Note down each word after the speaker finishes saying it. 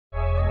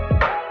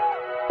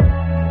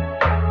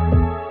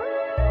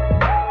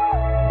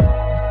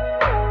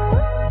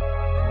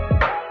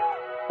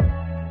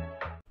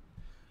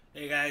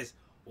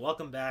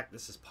Welcome back.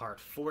 This is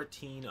part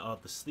 14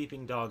 of the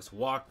Sleeping Dogs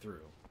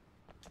walkthrough.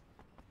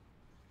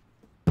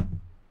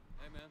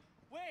 Hey, man.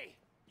 Wait!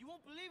 You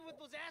won't believe what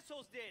those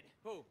assholes did!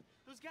 Who?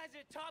 Those guys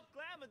at Top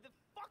Glamour, they're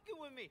fucking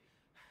with me!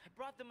 I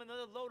brought them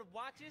another load of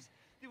watches.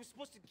 They were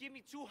supposed to give me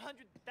 $200,000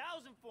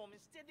 for them.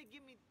 Instead, they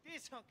give me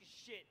this hunk of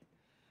shit.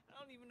 I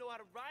don't even know how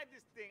to ride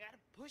this thing. I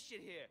had to push it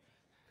here.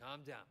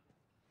 Calm down.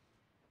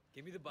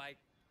 Give me the bike.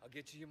 I'll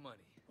get you your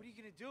money. What are you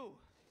gonna do?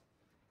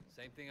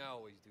 Same thing I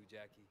always do,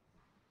 Jackie.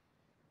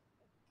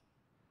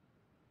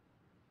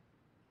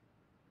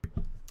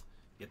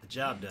 Get the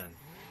job done.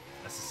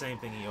 That's the same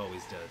thing he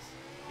always does.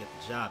 Get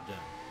the job done.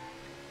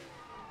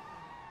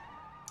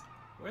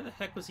 Where the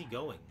heck was he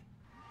going?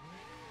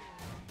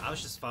 I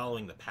was just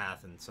following the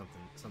path and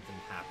something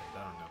happened.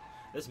 I don't know.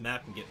 This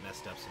map can get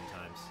messed up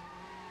sometimes.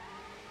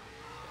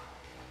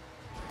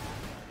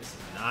 This is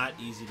not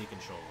easy to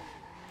control.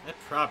 That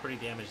property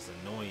damage is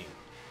annoying.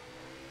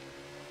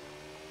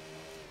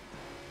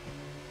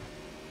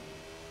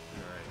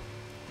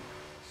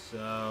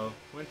 So,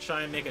 we're going to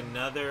try and make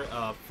another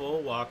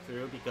full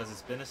walkthrough because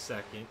it's been a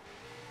second.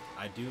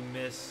 I do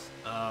miss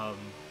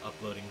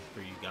uploading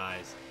for you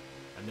guys.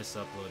 I miss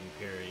uploading,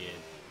 period.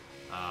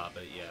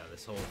 But yeah,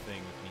 this whole thing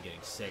with me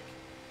getting sick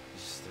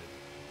is just a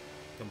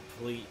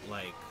complete,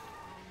 like,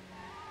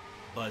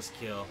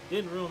 buzzkill.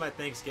 Didn't ruin my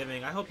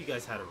Thanksgiving. I hope you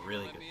guys had a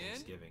really good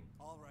Thanksgiving.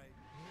 All right,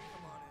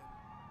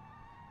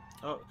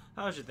 come on in. Oh,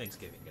 how was your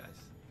Thanksgiving, guys?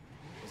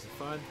 Was it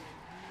fun?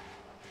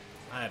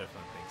 I had a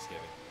fun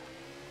Thanksgiving.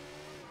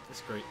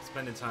 It's great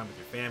spending time with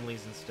your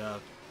families and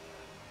stuff.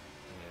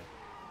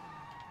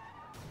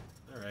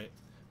 Yeah. Alright.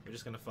 We're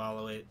just gonna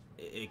follow it.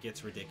 It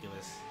gets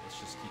ridiculous. Let's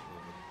just keep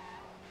moving.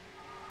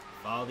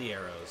 Follow the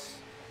arrows.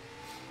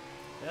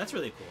 Yeah, that's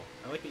really cool.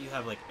 I like that you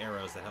have like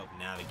arrows that help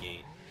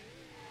navigate.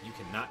 You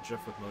cannot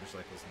drift with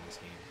motorcycles in this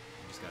game.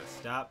 You just gotta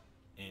stop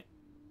and...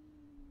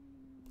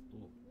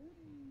 Ooh.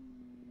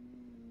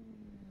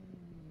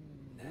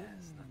 Nah,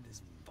 not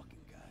this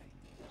fucking guy.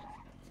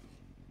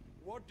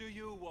 What do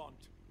you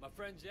want? My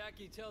friend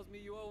Jackie tells me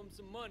you owe him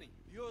some money.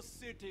 You're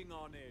sitting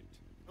on it.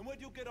 And where'd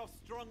you get off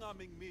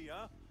strong-arming me,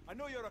 huh? I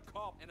know you're a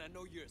cop. And I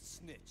know you're a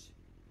snitch.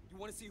 You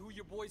want to see who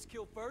your boys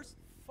kill first?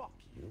 Fuck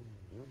you.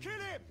 Kill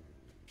him!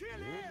 Kill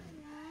him!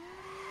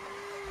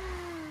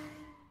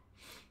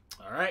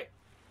 Alright.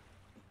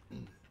 Who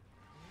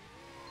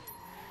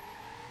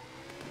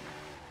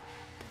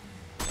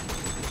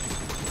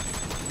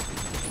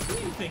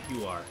do you think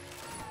you are?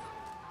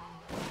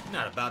 You're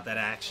not about that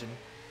action.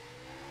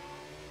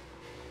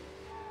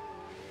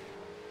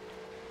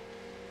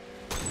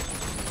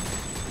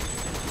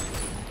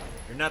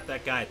 You're not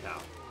that guy,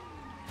 pal.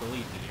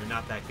 Believe me, you're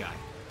not that guy.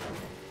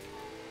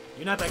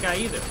 You're not that guy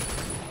either.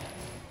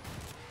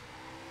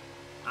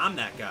 I'm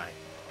that guy.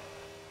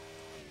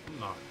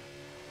 Come on.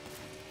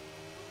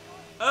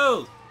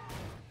 Oh!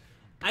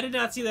 I did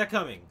not see that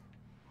coming.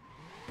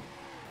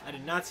 I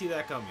did not see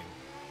that coming.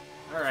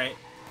 Alright.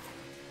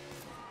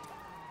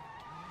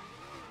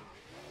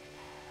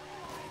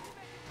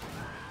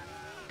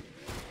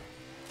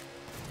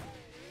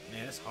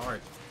 Man, it's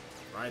hard to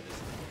ride this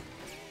thing.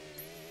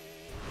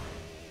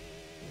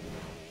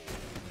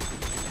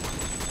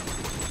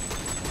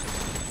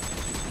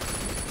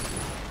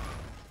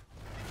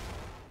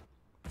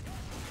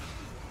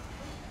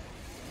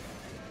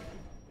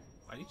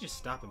 Why did you just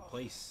stop in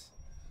place?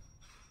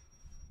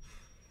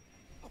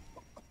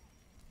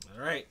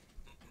 Alright.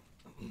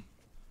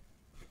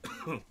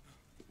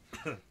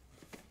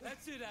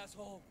 That's it,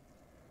 asshole.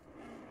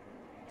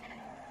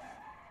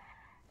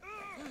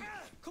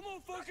 Come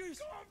on, fuckers!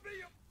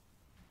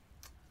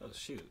 Oh,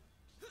 shoot.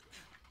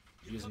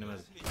 Using him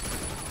as...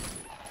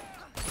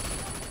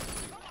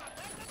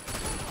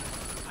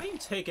 How are you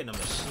taking a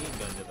machine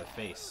gun to the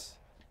face?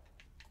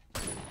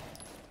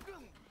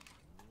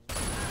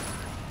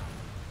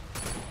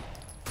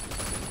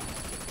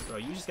 Bro,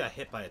 you just got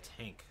hit by a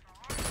tank.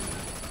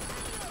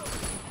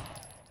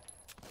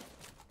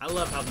 I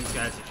love how these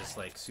guys are just,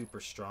 like, super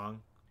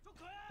strong.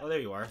 Oh, there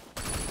you are.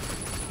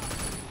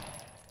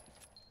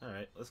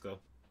 Alright, let's go.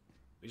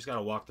 We just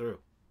gotta walk through.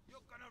 You're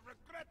gonna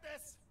regret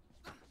this!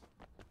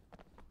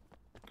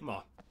 Come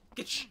on.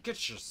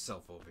 Get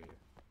yourself over here.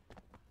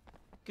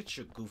 Get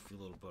your goofy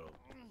little butt over.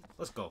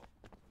 Let's go.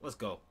 Let's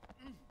go.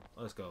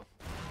 Let's go.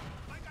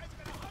 My guy's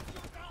gonna hunt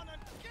you down and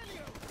kill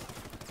you!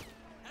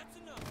 That's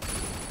enough.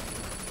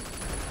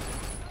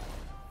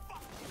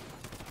 Fuck you!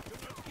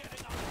 You're not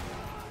getting up!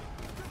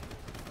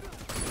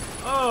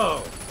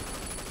 Oh!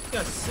 You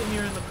guys sitting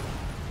here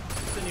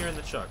in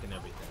the truck and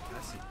everything.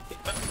 I see.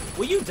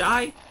 Will you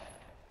die?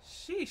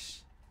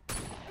 Sheesh. I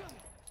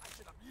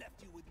should have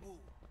left you with Moo.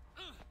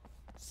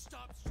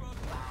 Stop struggling.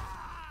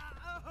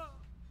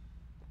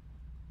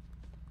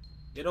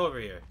 Get over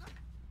here.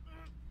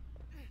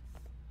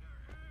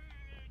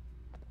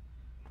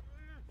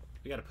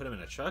 We gotta put him in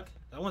a truck?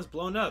 That one's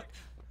blown up.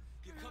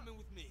 You're coming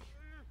with me.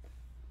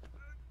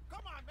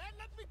 Come on, man,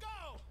 let me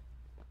go!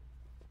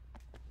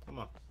 Come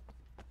on.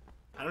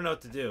 I don't know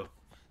what to do.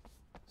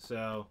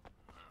 So,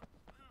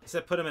 I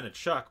said put him in a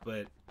truck,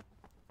 but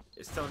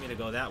it's telling me to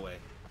go that way.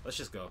 Let's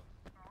just go.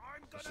 I'm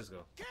Let's gonna just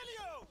go. kill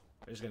you!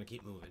 We're just gonna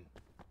keep moving.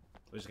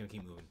 We're just gonna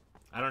keep moving.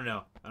 I don't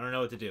know. I don't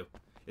know what to do.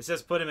 It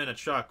says put him in a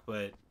truck,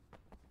 but...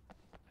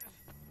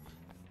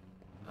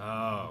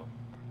 Oh.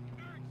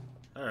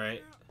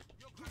 Alright.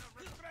 You're gonna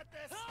regret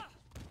this!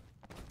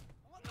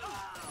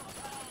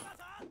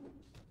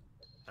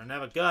 I don't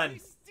have a gun.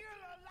 He's still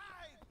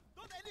alive!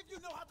 Don't any of you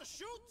know how to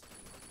shoot?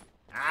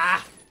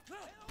 Ah!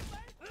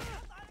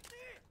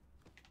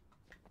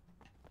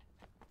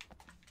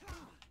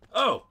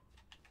 Oh!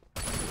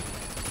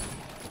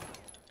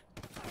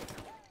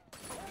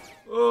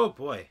 Oh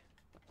boy.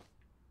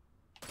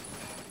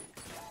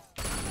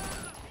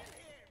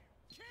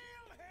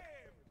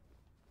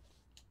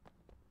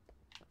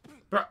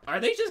 Bro, are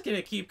they just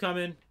gonna keep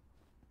coming?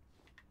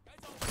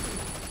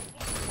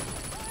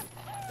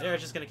 They're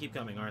just gonna keep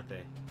coming, aren't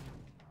they?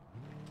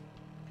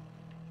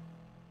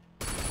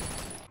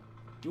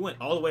 You went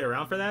all the way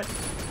around for that?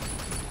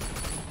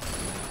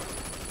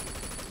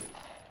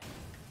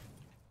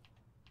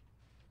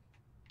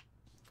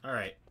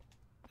 Alright.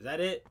 Is that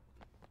it?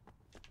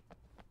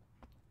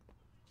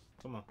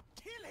 Come on.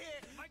 Kill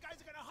him! My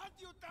guys are gonna hunt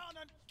you down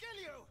and kill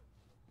you!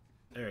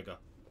 There we go.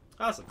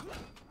 Awesome.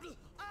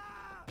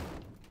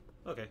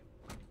 Okay.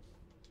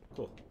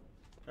 Cool.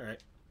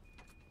 Alright.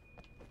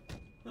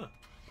 Huh.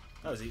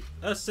 That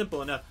was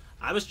simple enough.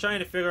 I was trying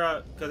to figure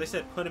out, because they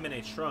said put him in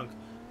a trunk.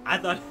 I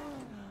thought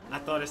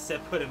it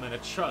said put him in a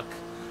truck.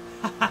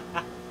 I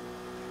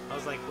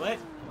was like, what?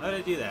 Why did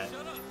I do that?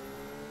 Shut up!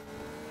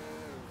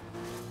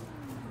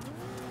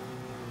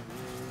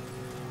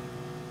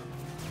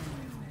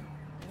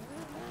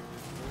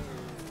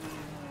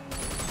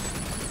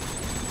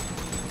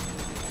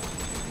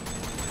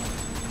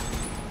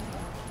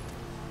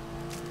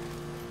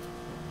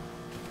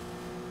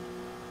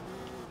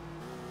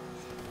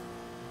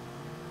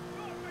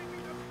 You're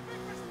making a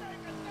big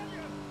mistake, I tell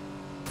you!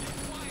 Be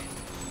quiet!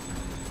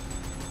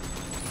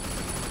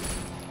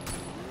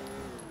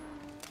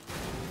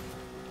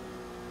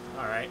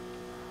 Alright.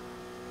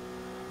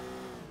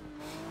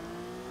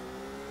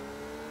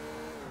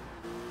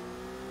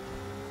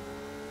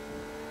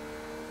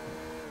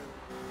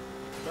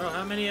 Bro,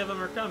 how many of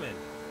them are coming?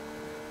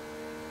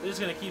 They're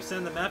just gonna keep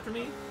sending them after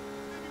me? You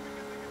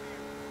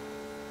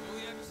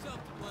only have yourself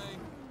to blame.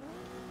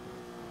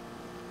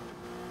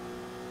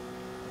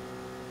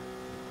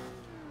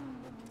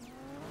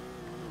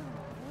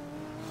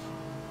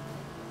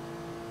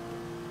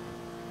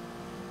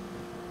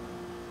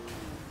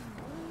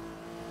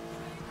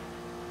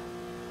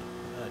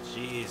 Oh,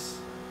 jeez.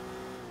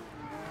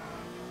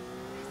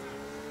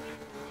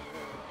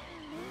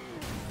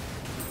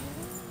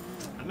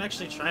 I'm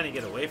actually trying to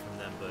get away from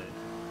them, but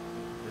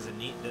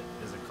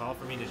does it call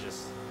for me to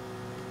just...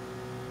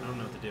 I don't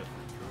know what to do.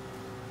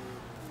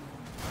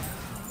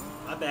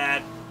 My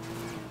bad.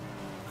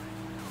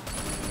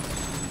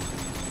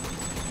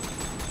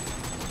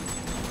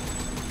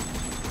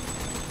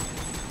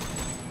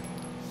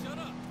 Shut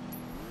up!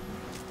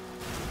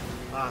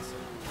 Awesome.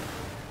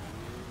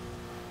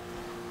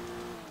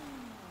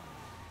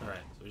 Alright,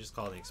 so we just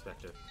call the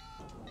inspector.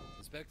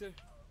 Inspector,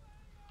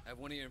 I have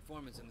one of your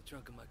informants in the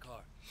trunk of my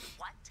car.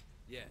 What?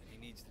 Yeah, he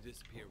needs to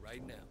disappear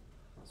right now.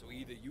 So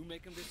either you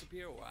make him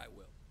disappear or I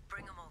will.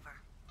 Bring him over.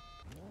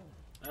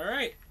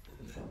 Alright.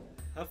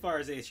 How far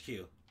is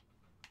HQ?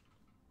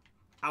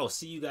 I will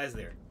see you guys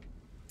there.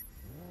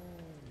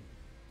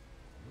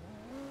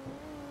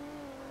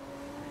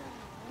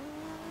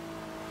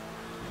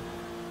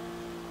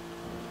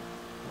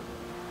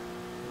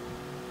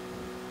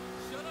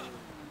 Shut up!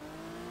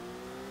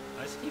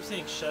 I just keep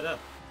saying shut up.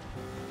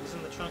 He's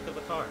in the trunk of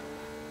the car.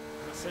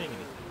 I'm not saying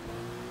anything.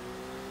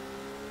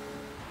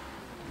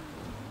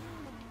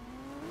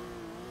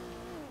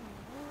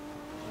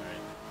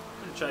 Alright.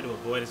 I'm gonna try to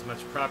avoid as much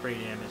property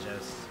damage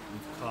as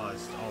we've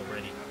caused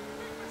already.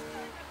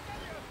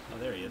 Oh,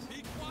 there he is.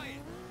 Be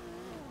quiet!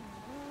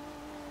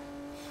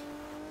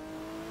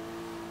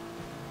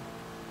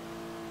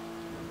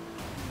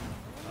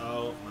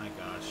 Oh my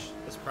gosh.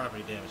 This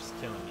property damage is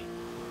killing me.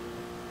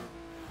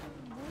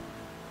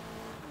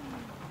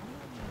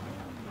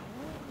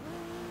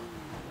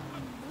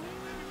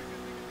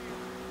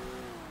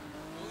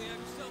 You only have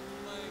yourself to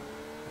blame.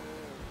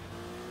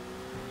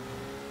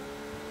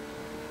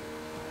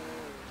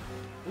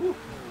 Woo.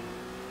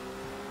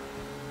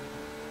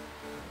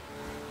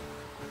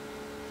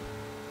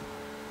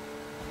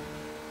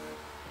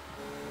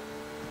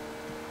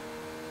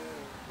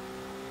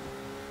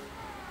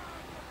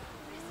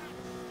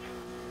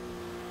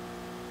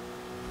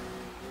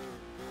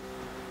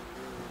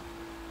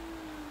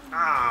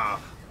 Ah!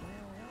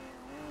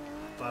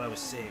 Thought I was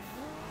safe.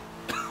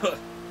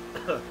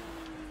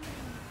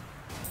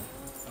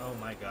 Oh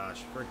my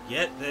gosh.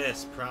 Forget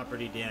this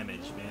property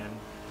damage, man.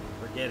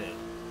 Forget it.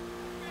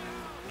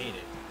 Hate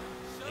it.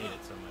 Hate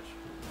it so much.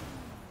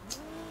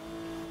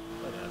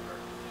 Whatever.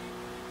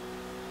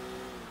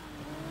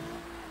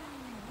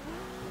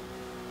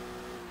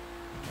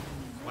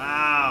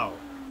 Wow.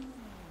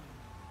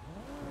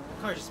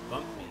 The car just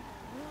bumped me.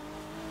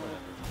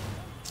 Whatever.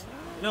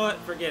 You know what?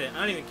 Forget it. I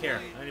don't even care.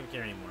 I don't even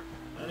care anymore.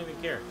 I I don't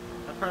even care.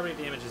 That property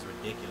damage is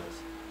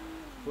ridiculous.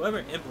 Whoever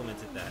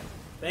implemented that,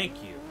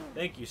 thank you.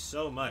 Thank you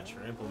so much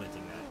for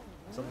implementing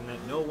that. Something that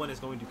no one is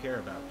going to care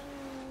about.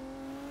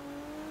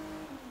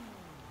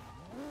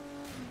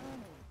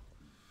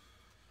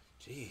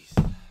 Jeez.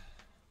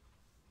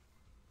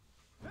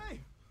 Hey!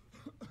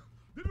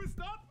 Did we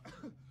stop?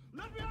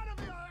 Let me out of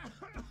here!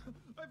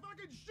 I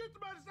fucking shit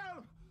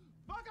myself!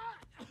 Fucker!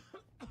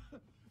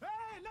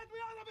 Hey, let me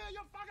out of here,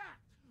 you fucker!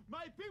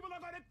 My people are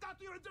gonna cut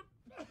you into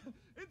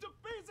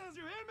pieces,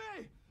 you hear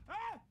me?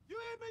 Huh? You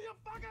hear me, you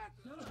fucker?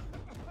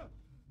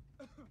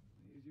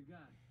 Here's your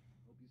guy.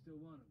 Hope you still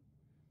want him.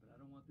 But I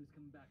don't want this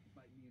coming back to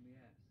bite me in the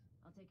ass.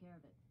 I'll take care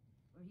of it.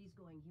 Where he's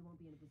going, he won't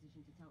be in a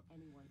position to tell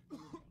anyone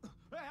anything.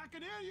 Hey, I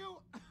can hear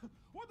you!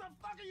 What the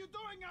fuck are you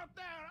doing out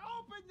there?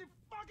 Open the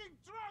fucking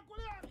trunk,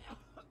 will you?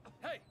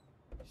 Hey,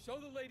 show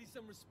the lady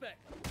some respect.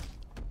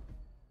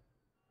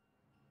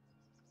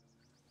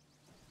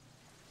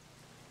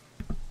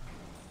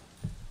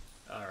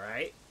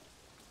 Alright.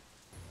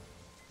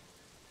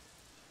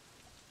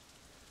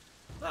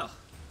 Well,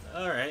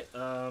 alright,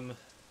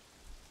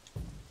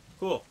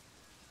 cool.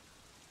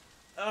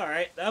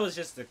 Alright, that was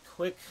just a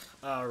quick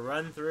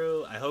run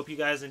through. I hope you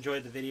guys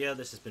enjoyed the video.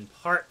 This has been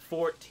part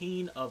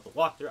 14 of the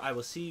walkthrough. I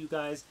will see you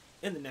guys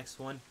in the next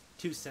one.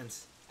 2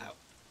 cents out.